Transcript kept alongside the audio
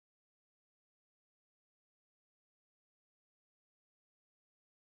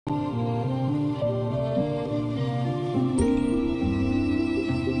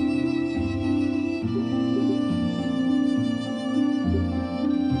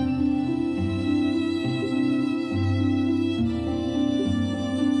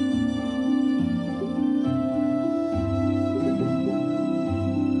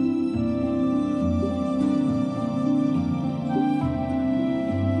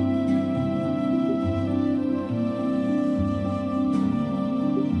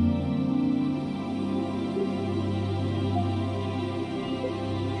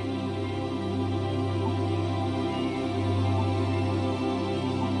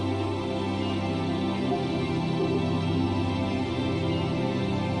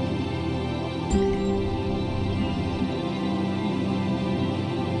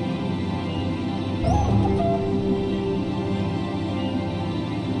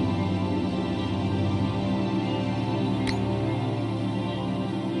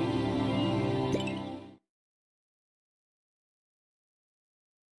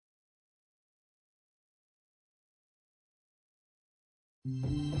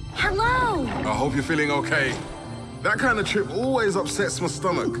Hello! I hope you're feeling okay. That kind of trip always upsets my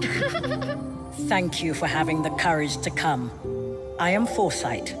stomach. Thank you for having the courage to come. I am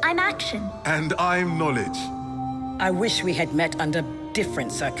Foresight. I'm Action. And I'm Knowledge. I wish we had met under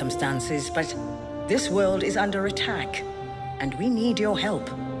different circumstances, but this world is under attack, and we need your help.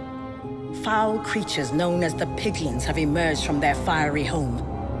 Foul creatures known as the piglins have emerged from their fiery home,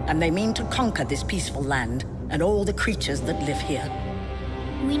 and they mean to conquer this peaceful land and all the creatures that live here.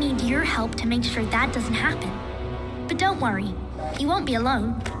 We need your help to make sure that doesn't happen. But don't worry, you won't be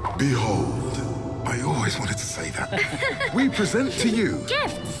alone. Behold, I always wanted to say that. We present to you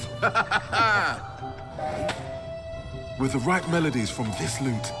Gifts! with the right melodies from this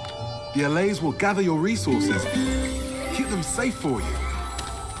loot. The LAs will gather your resources, keep them safe for you,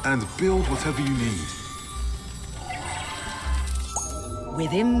 and build whatever you need.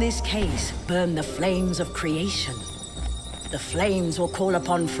 Within this case burn the flames of creation. The flames will call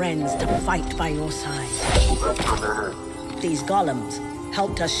upon friends to fight by your side. These golems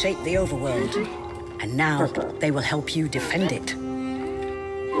helped us shape the Overworld, and now they will help you defend it.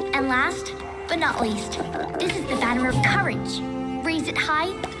 And last, but not least, this is the banner of courage. Raise it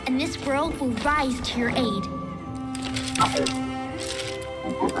high, and this world will rise to your aid.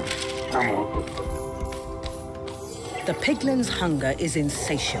 The piglins' hunger is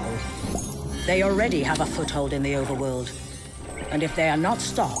insatiable. They already have a foothold in the Overworld, and if they are not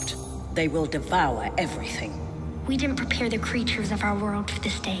stopped, they will devour everything. We didn't prepare the creatures of our world for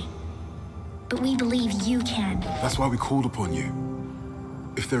this day, but we believe you can. That's why we called upon you.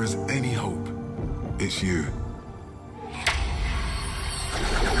 If there is any hope, it's you.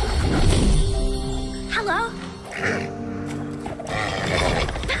 Hello?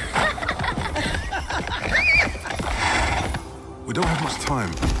 We don't have much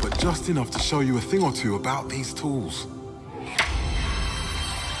time, but just enough to show you a thing or two about these tools.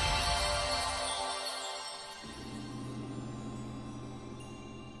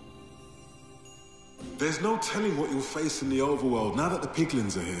 There's no telling what you'll face in the Overworld now that the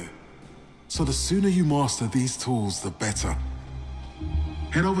piglins are here. So the sooner you master these tools, the better.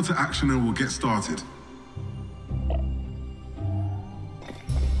 Head over to Action and we'll get started.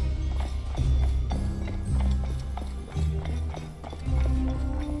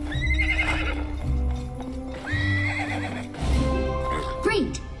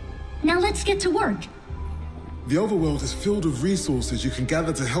 Great! Now let's get to work. The Overworld is filled with resources you can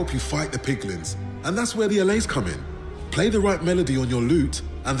gather to help you fight the piglins. And that's where the LAs come in. Play the right melody on your lute,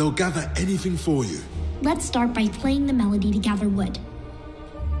 and they'll gather anything for you. Let's start by playing the melody to gather wood.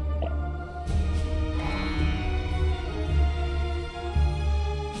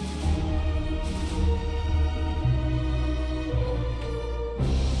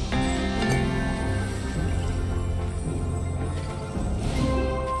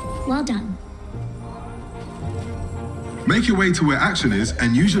 Well done. Make your way to where Action is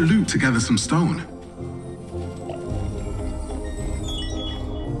and use your lute to gather some stone.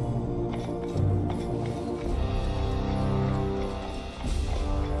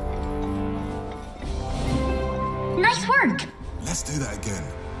 Nice work! Let's do that again.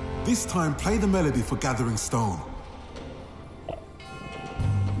 This time, play the melody for gathering stone.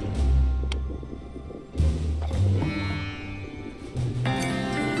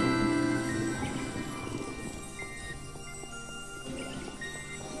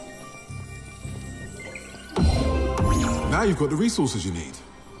 Now you've got the resources you need.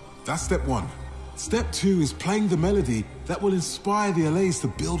 That's step one. Step two is playing the melody that will inspire the LAs to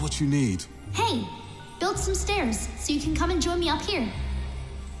build what you need. Hey! Build some stairs so you can come and join me up here.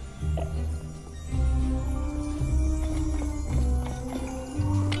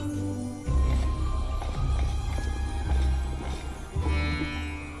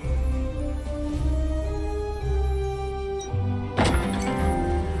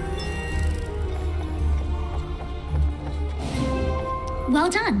 Well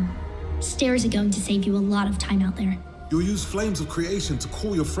done. Stairs are going to save you a lot of time out there. You'll use flames of creation to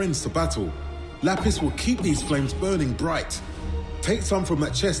call your friends to battle. Lapis will keep these flames burning bright. Take some from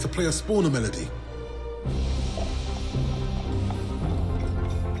that chest to play a spawner melody.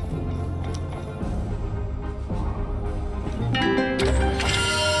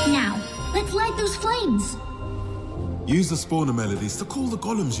 Now, let's light those flames. Use the spawner melodies to call the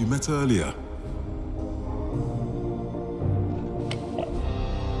golems you met earlier.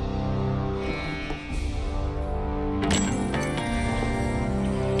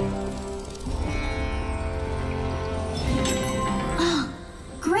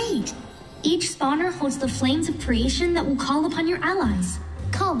 Great! Each spawner holds the flames of creation that will call upon your allies.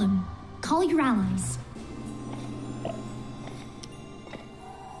 Call them. Call your allies.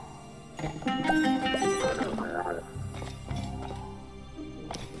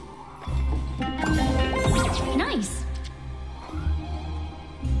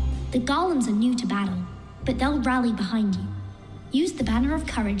 golems are new to battle, but they'll rally behind you. Use the Banner of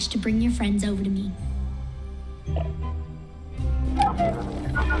Courage to bring your friends over to me.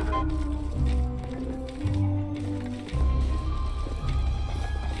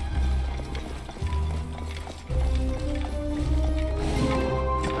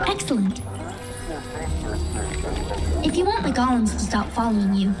 Excellent. If you want the golems to stop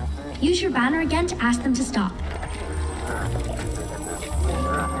following you, use your banner again to ask them to stop.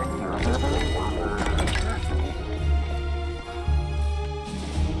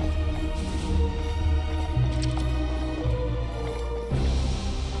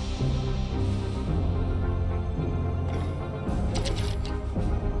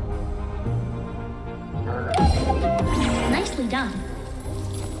 Nicely done.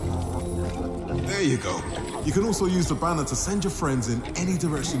 There you go. You can also use the banner to send your friends in any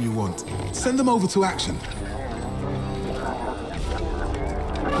direction you want. Send them over to action.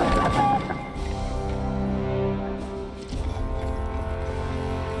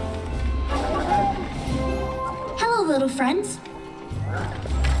 Hello, little friends.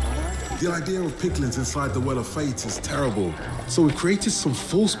 The idea of piglins inside the Well of Fate is terrible. So we've created some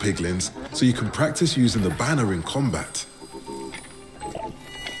false piglins so you can practice using the banner in combat.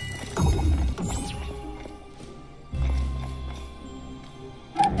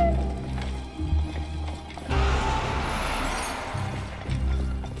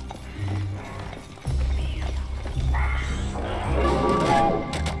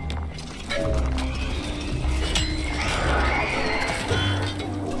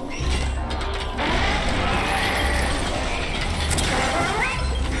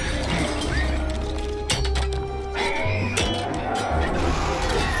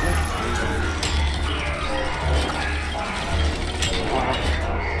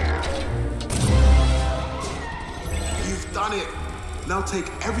 Now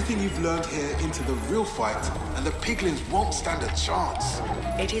take everything you've learned here into the real fight, and the piglins won't stand a chance.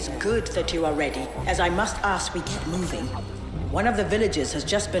 It is good that you are ready, as I must ask we keep moving. One of the villages has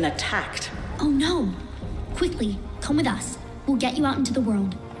just been attacked. Oh no! Quickly, come with us. We'll get you out into the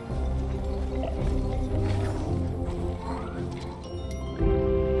world.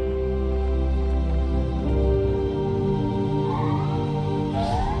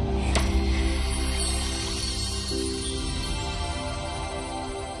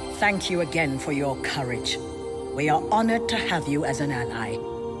 Thank you again for your courage. We are honored to have you as an ally.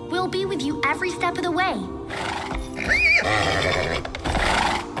 We'll be with you every step of the way.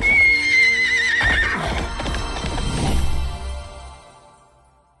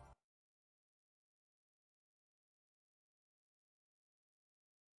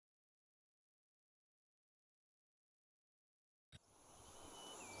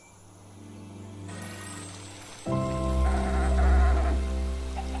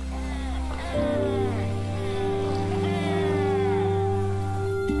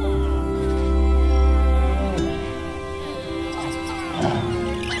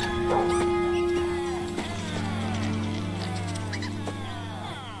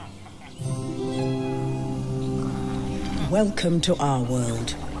 Welcome to our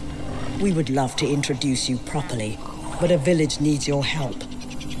world. We would love to introduce you properly, but a village needs your help.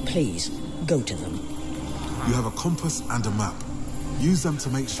 Please, go to them. You have a compass and a map. Use them to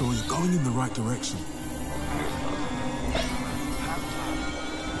make sure you're going in the right direction.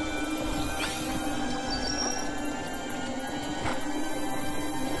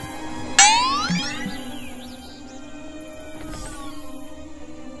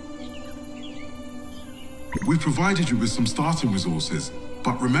 We've provided you with some starting resources,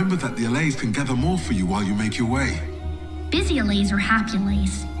 but remember that the allays can gather more for you while you make your way. Busy allays or happy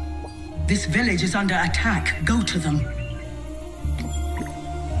allays? This village is under attack. Go to them.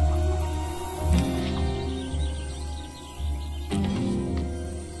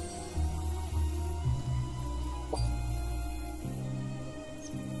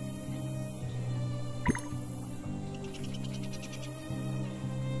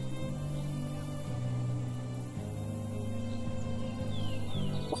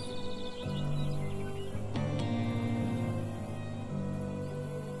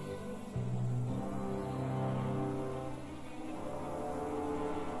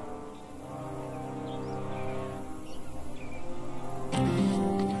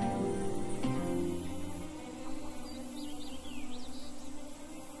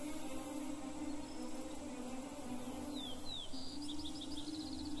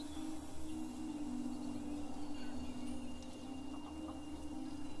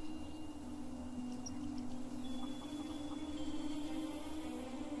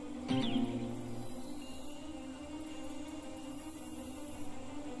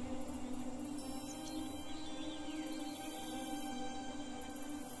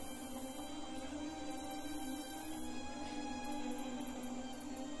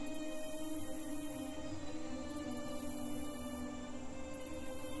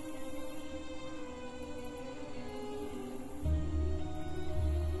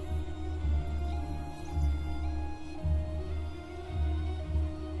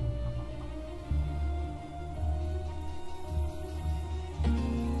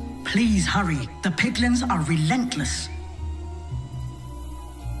 Please hurry. The piglins are relentless.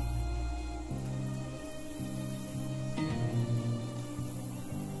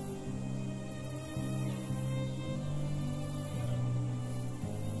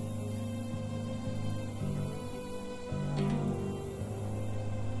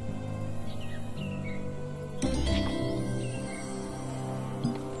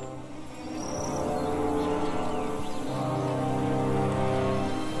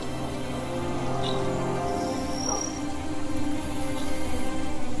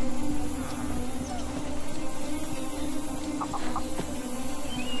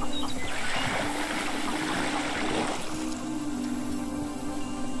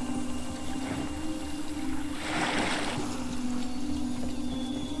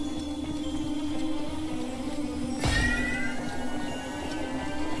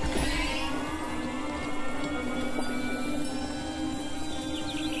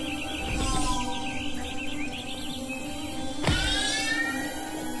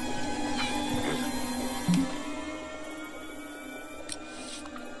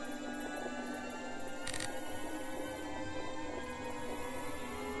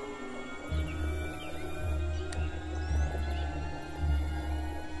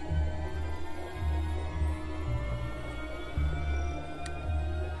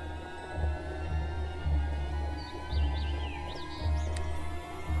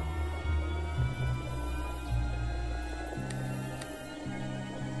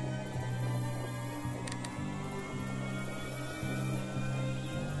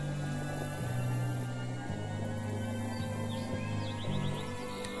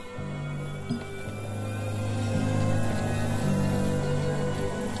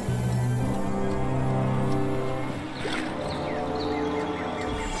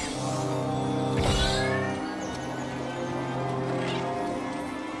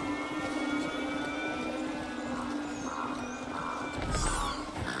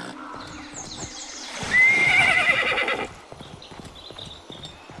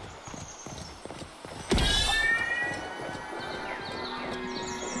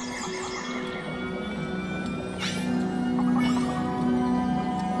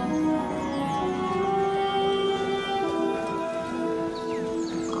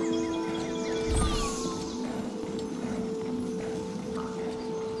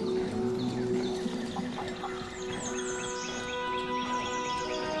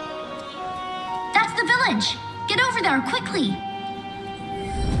 Get over there, quickly!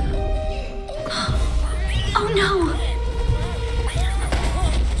 Oh no!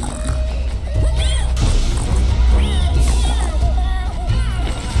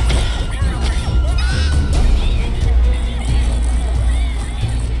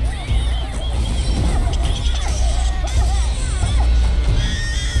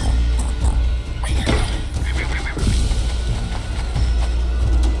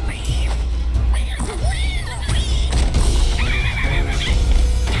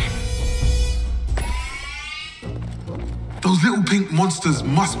 Those little pink monsters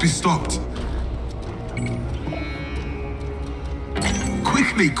must be stopped.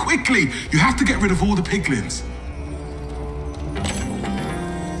 Quickly, quickly! You have to get rid of all the piglins.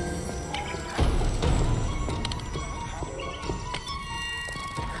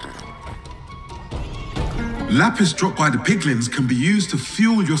 Lapis dropped by the piglins can be used to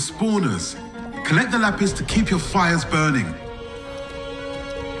fuel your spawners. Collect the lapis to keep your fires burning.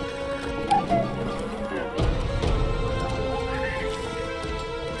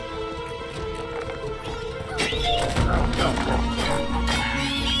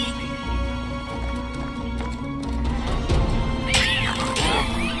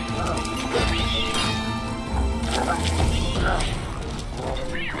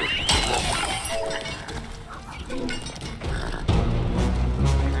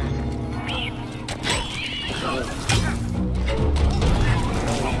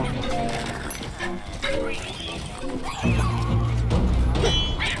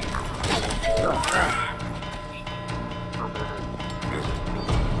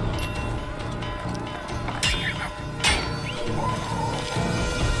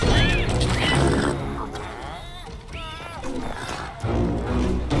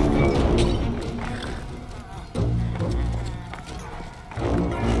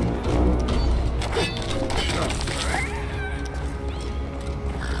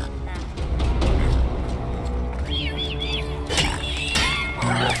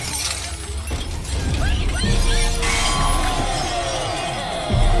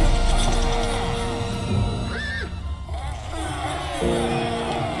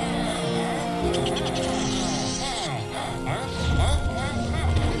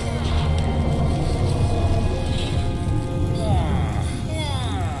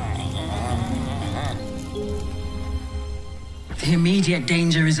 immediate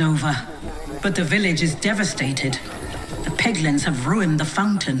danger is over, but the village is devastated. The piglins have ruined the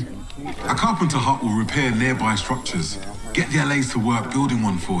fountain. A carpenter hut will repair nearby structures. Get the LAs to work building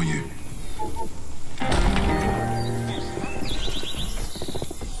one for you.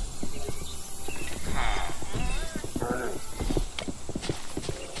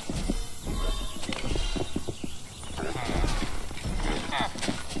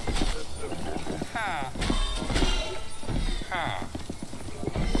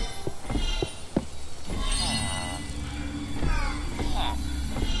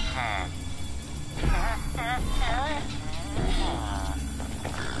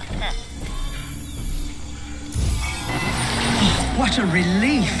 What a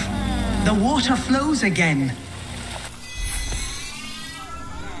relief! The water flows again.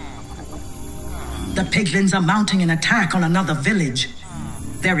 The piglins are mounting an attack on another village.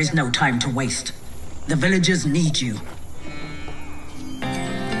 There is no time to waste. The villagers need you.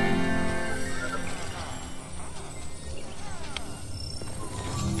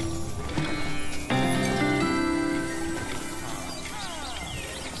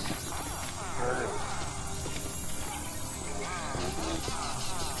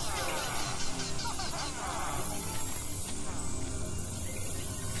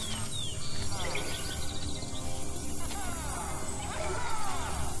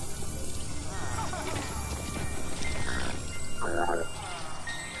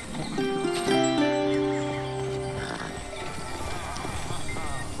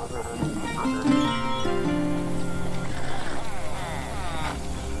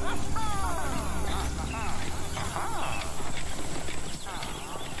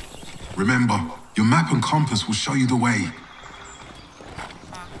 Remember, your map and compass will show you the way.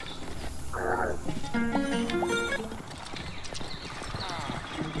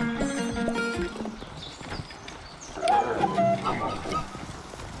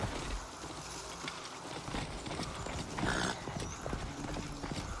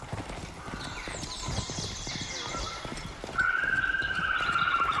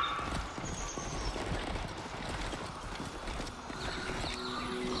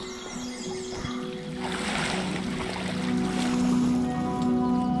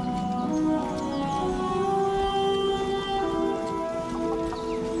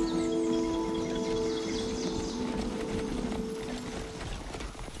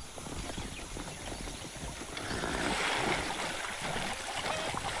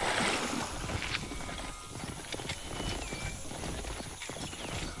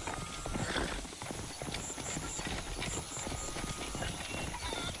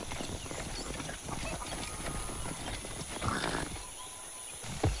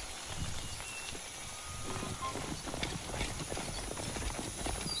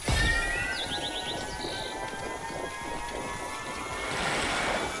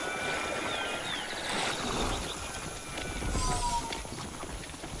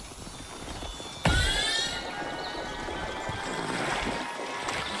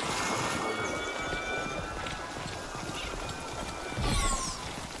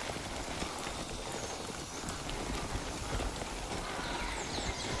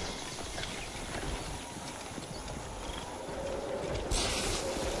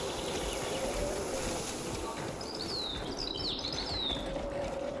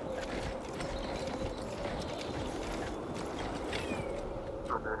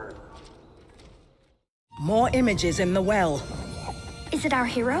 More images in the well. Is it our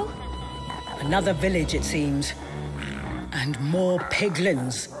hero? Another village, it seems. And more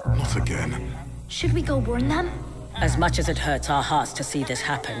piglins. Not again. Should we go warn them? As much as it hurts our hearts to see this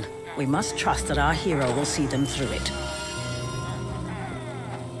happen, we must trust that our hero will see them through it.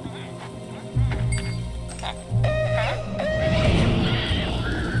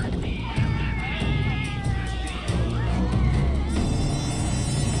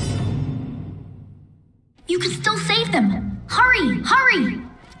 You can still save them! Hurry! Hurry!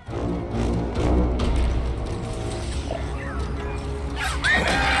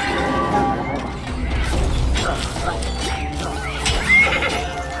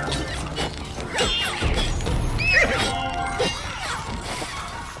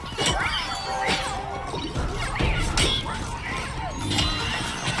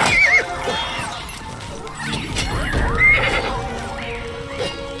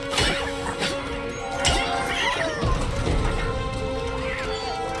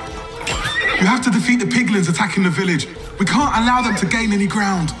 You have to defeat the piglins attacking the village. We can't allow them to gain any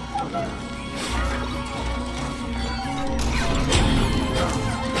ground.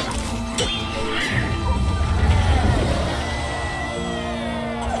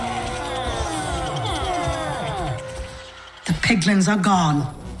 The piglins are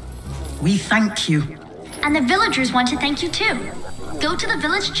gone. We thank you. And the villagers want to thank you too. Go to the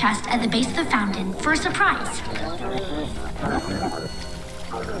village chest at the base of the fountain for a surprise.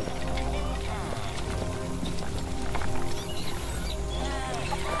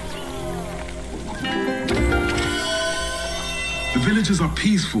 The villagers are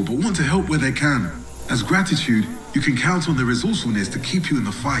peaceful but want to help where they can. As gratitude, you can count on their resourcefulness to keep you in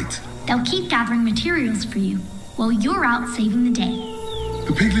the fight. They'll keep gathering materials for you while you're out saving the day.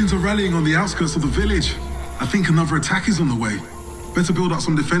 The piglins are rallying on the outskirts of the village. I think another attack is on the way. Better build up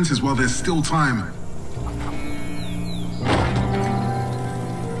some defenses while there's still time.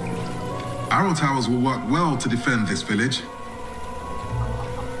 Arrow towers will work well to defend this village.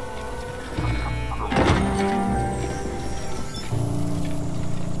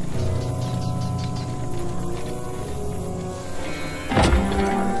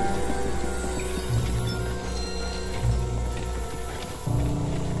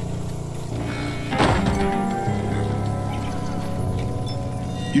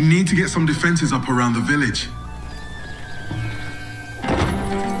 You need to get some defenses up around the village.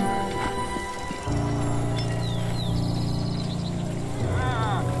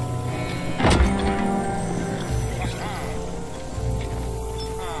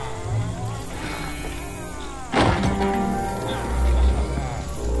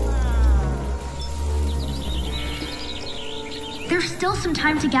 There's still some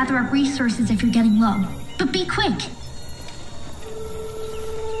time to gather up resources if you're getting low, but be quick.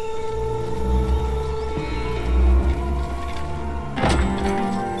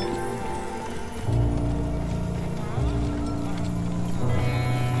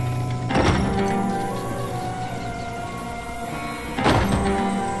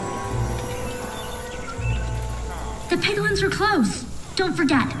 The piglins are close. Don't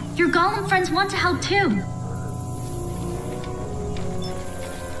forget, your golem friends want to help too.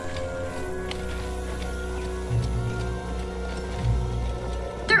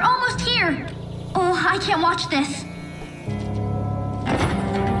 They're almost here. Oh, I can't watch this.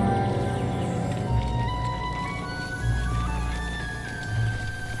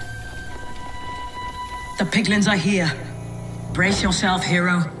 The piglins are here. Brace yourself,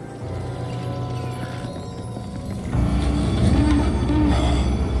 hero.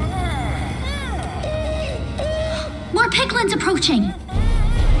 More piglins approaching.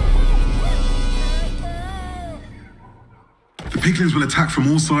 The piglins will attack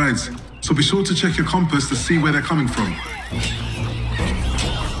from all sides, so be sure to check your compass to see where they're coming from.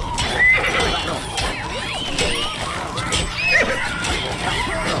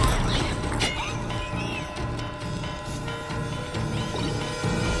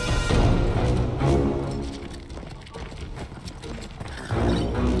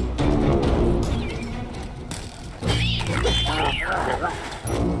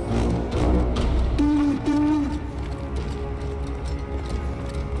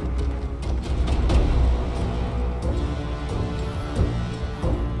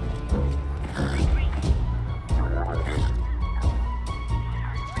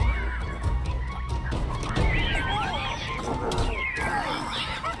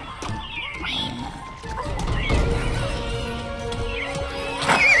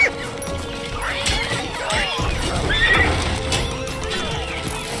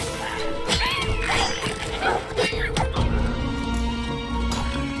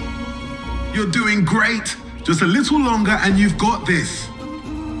 You're doing great. Just a little longer and you've got this.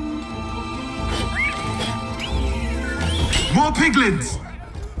 More piglins!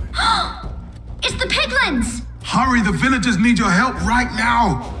 It's the piglins! Hurry, the villagers need your help right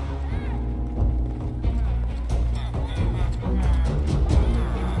now.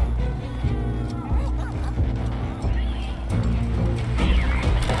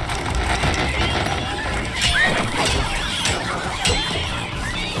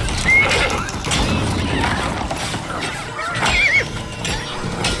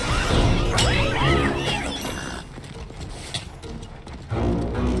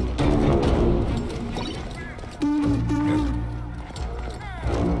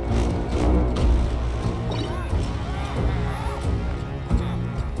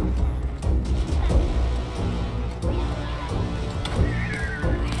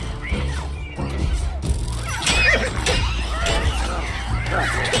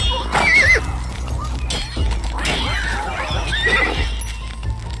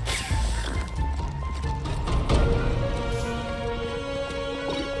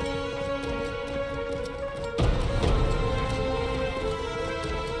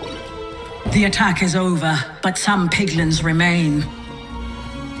 The attack is over, but some piglins remain.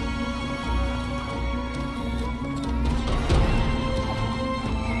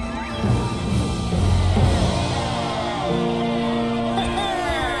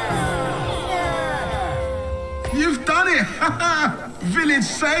 Village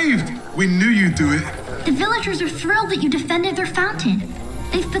saved! We knew you'd do it. The villagers are thrilled that you defended their fountain.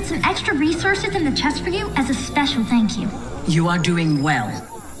 They've put some extra resources in the chest for you as a special thank you. You are doing well.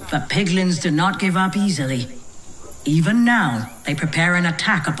 The piglins do not give up easily. Even now, they prepare an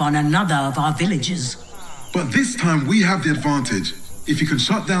attack upon another of our villages. But this time we have the advantage. If you can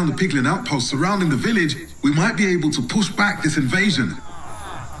shut down the piglin outposts surrounding the village, we might be able to push back this invasion.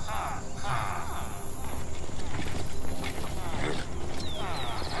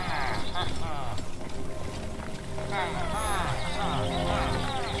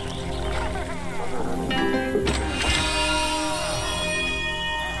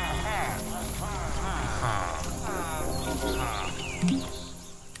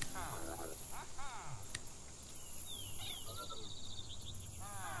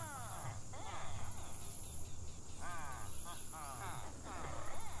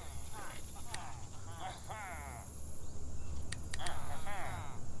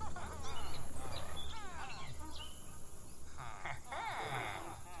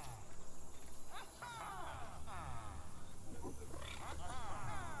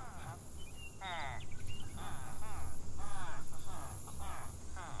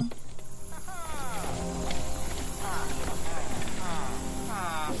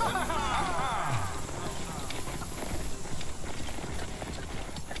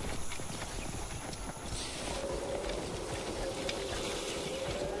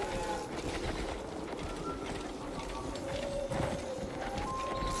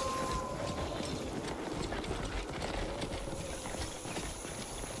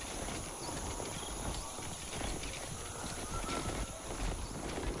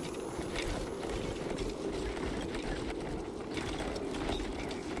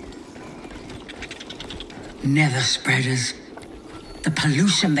 Nether spreaders. The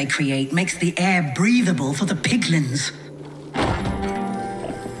pollution they create makes the air breathable for the piglins.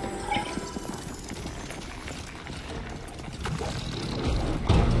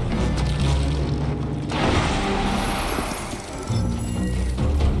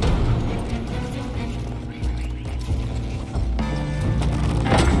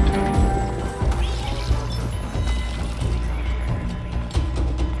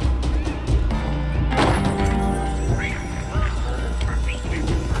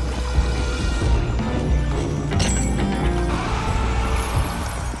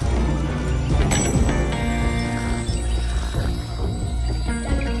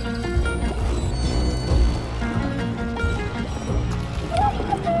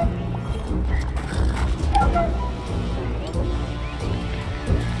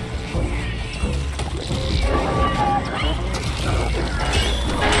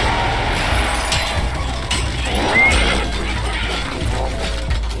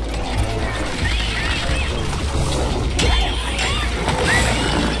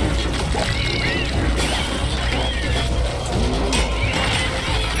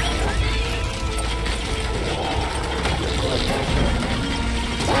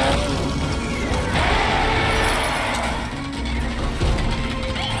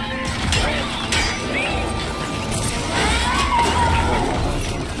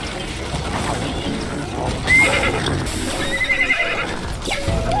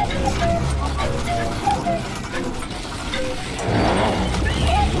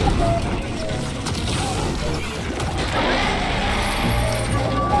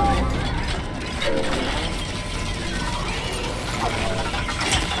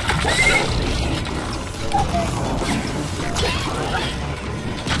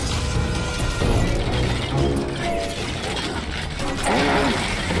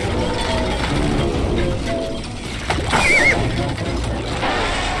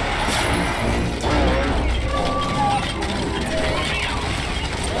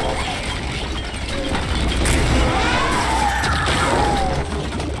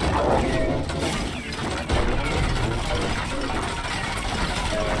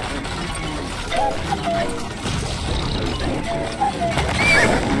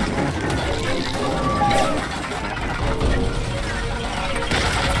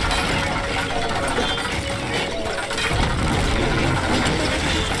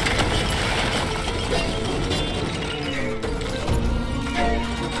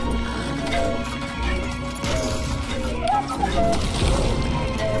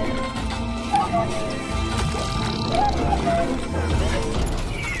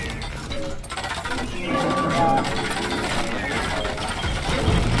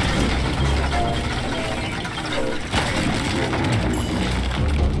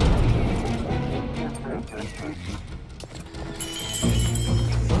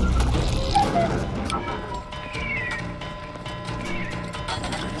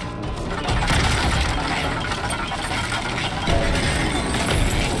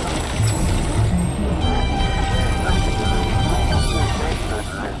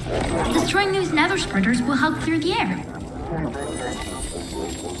 other sprinters will help clear the air.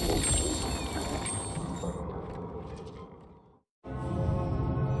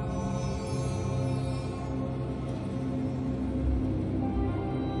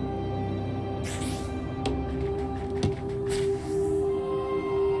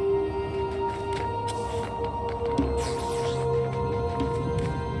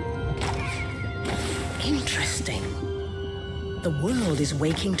 Interesting. The world is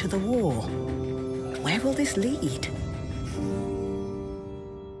waking to the war. Where will this lead?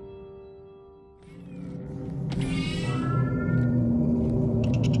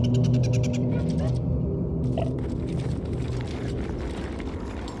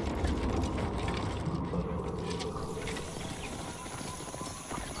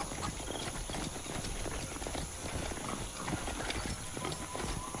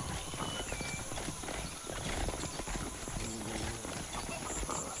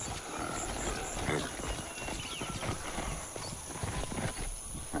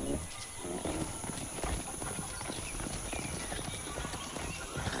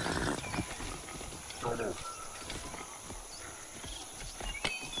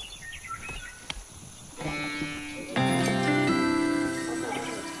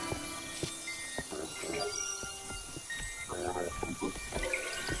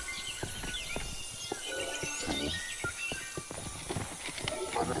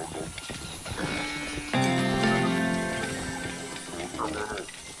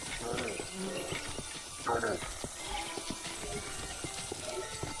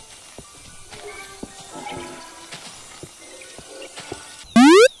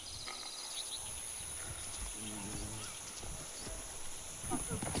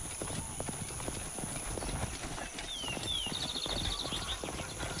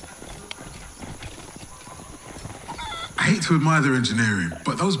 I hate to admire their engineering,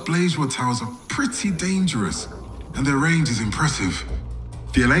 but those Blazewood towers are pretty dangerous, and their range is impressive.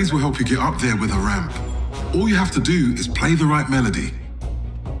 The LAs will help you get up there with a ramp. All you have to do is play the right melody.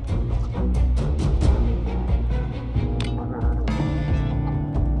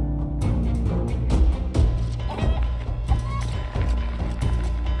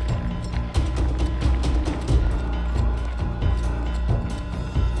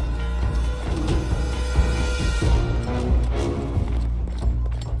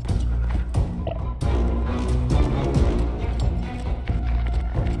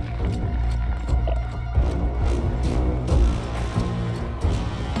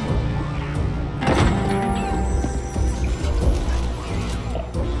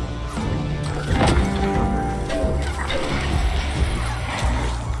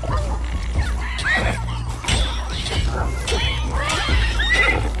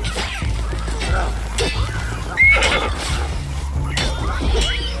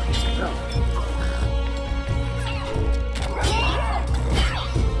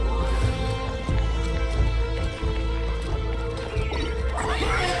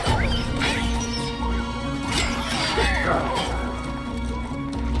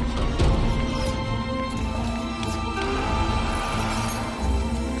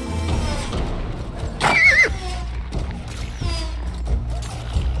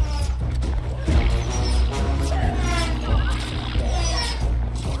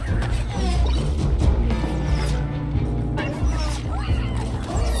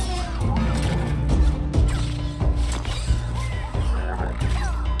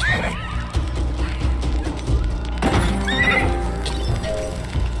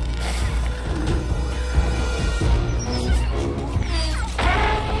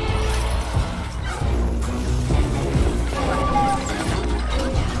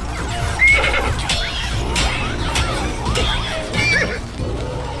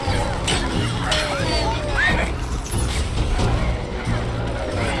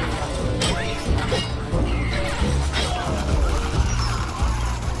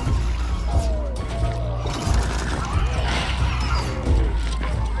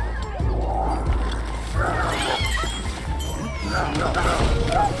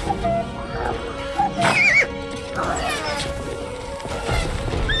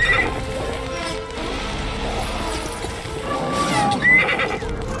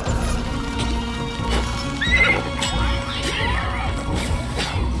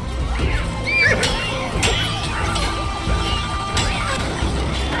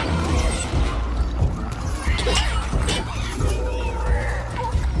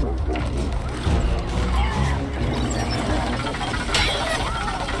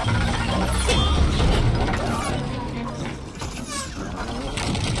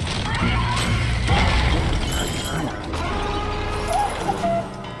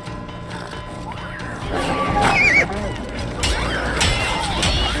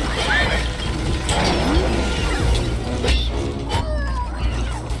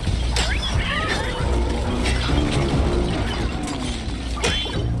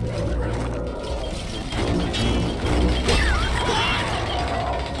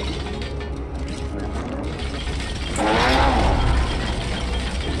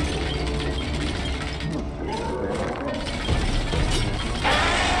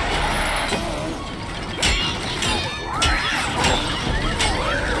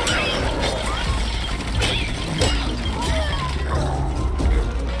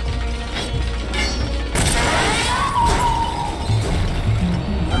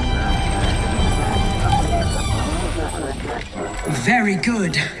 Very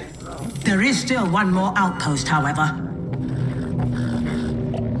good. There is still one more outpost, however.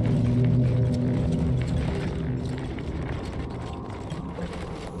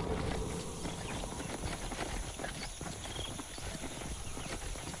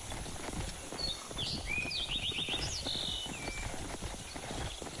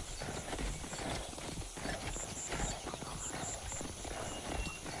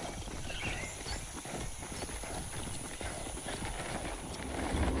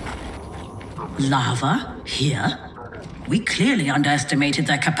 Lava? Here? We clearly underestimated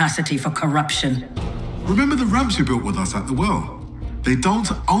their capacity for corruption. Remember the ramps you built with us at the well? They don't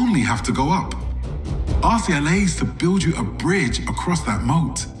only have to go up. Ask the LAs to build you a bridge across that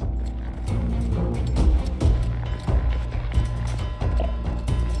moat.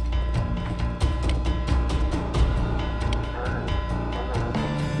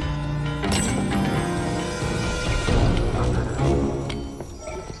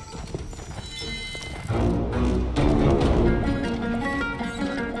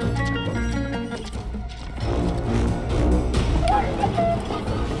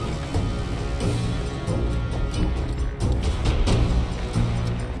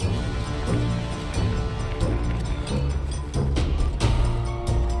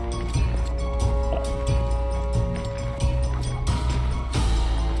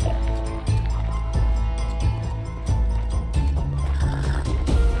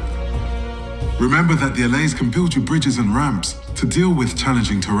 Remember that the LAs can build you bridges and ramps to deal with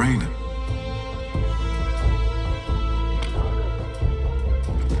challenging terrain.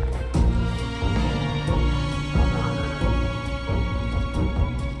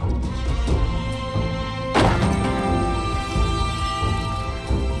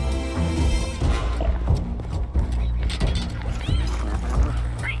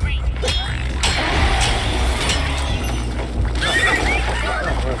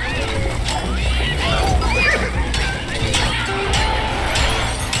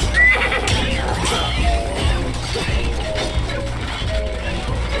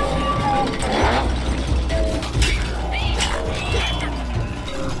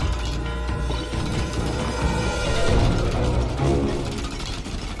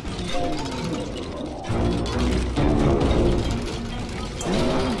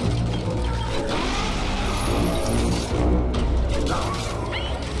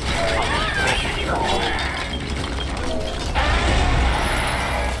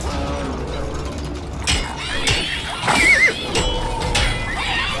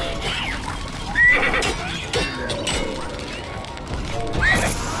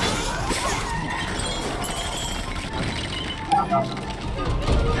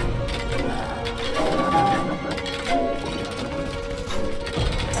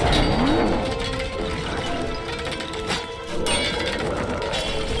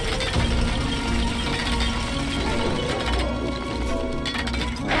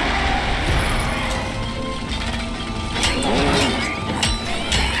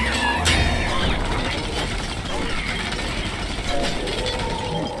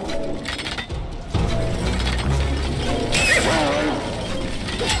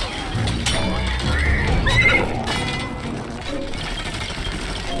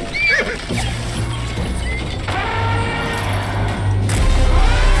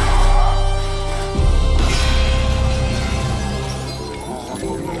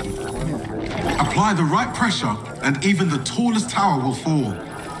 Apply the right pressure, and even the tallest tower will fall.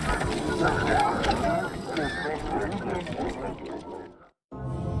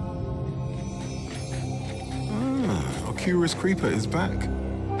 Our curious creeper is back,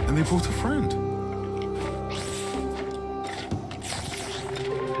 and they brought a friend.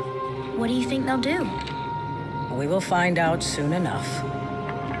 What do you think they'll do? We will find out soon enough.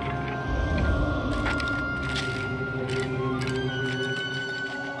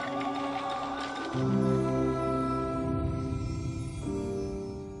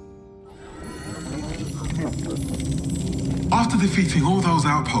 After defeating all those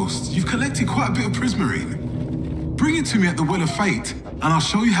outposts, you've collected quite a bit of prismarine. Bring it to me at the Well of Fate, and I'll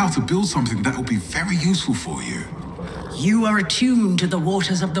show you how to build something that will be very useful for you. You are attuned to the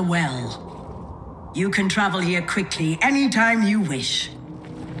waters of the well. You can travel here quickly anytime you wish.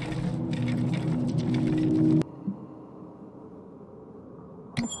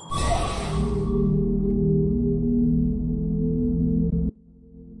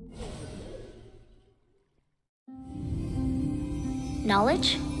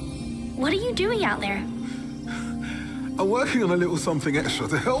 Knowledge? What are you doing out there? I'm working on a little something extra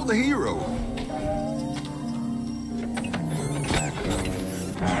to help the hero.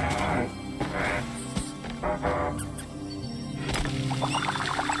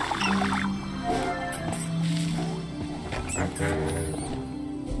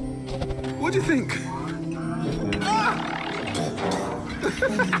 What do you think?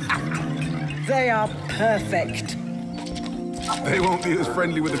 They are perfect. They won't be as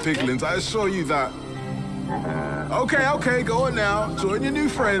friendly with the piglins, I assure you that. Okay, go on now. Join your new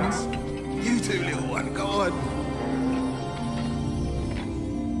friends. You two, little one, go on.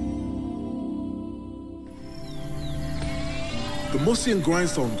 The mossy and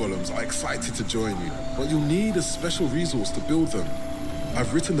grindstone golems are excited to join you, but you'll need a special resource to build them.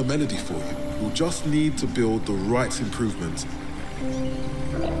 I've written the melody for you. You'll just need to build the right improvements.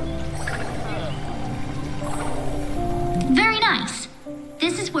 Very nice.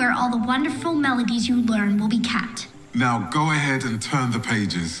 This is where all the wonderful melodies you learn will be kept. Now go ahead and turn the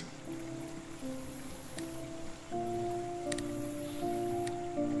pages.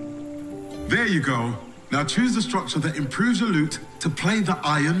 There you go. Now choose the structure that improves your lute to play the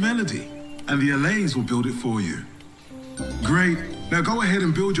iron melody, and the allays will build it for you. Great. Now go ahead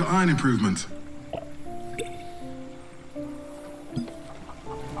and build your iron improvement.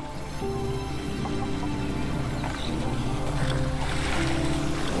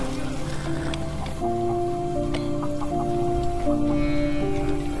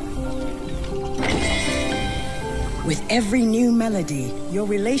 With every new melody, your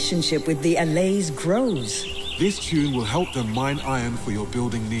relationship with the allays grows. This tune will help them mine iron for your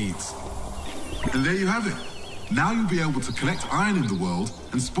building needs. And there you have it. Now you'll be able to collect iron in the world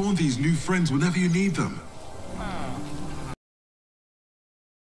and spawn these new friends whenever you need them.